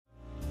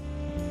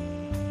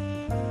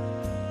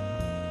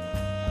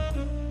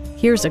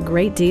Here's a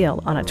great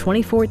deal on a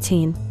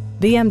 2014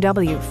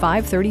 BMW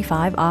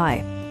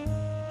 535i.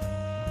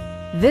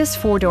 This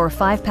four-door,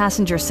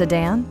 five-passenger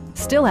sedan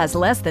still has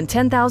less than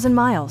 10,000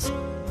 miles.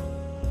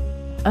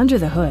 Under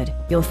the hood,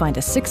 you'll find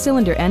a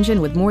six-cylinder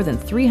engine with more than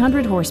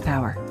 300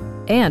 horsepower.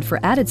 And for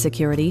added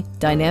security,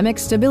 dynamic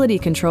stability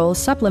control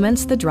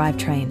supplements the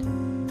drivetrain.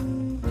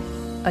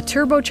 A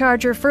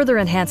turbocharger further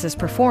enhances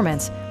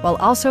performance while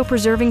also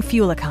preserving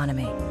fuel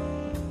economy.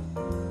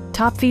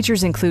 Top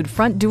features include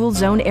front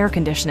dual-zone air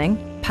conditioning,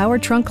 power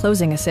trunk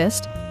closing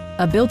assist,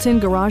 a built-in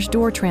garage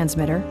door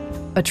transmitter,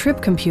 a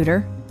trip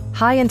computer,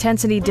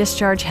 high-intensity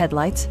discharge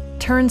headlights,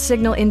 turn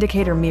signal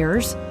indicator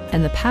mirrors,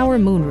 and the power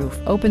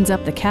moonroof opens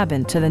up the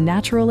cabin to the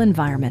natural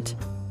environment.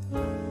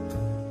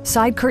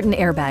 Side curtain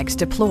airbags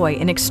deploy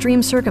in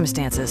extreme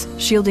circumstances,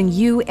 shielding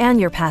you and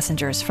your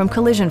passengers from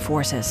collision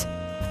forces.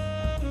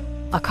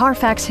 A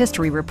Carfax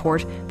history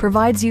report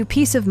provides you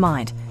peace of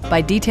mind by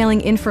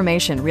detailing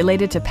information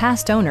related to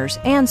past owners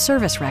and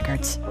service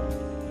records.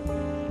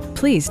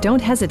 Please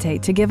don't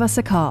hesitate to give us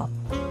a call.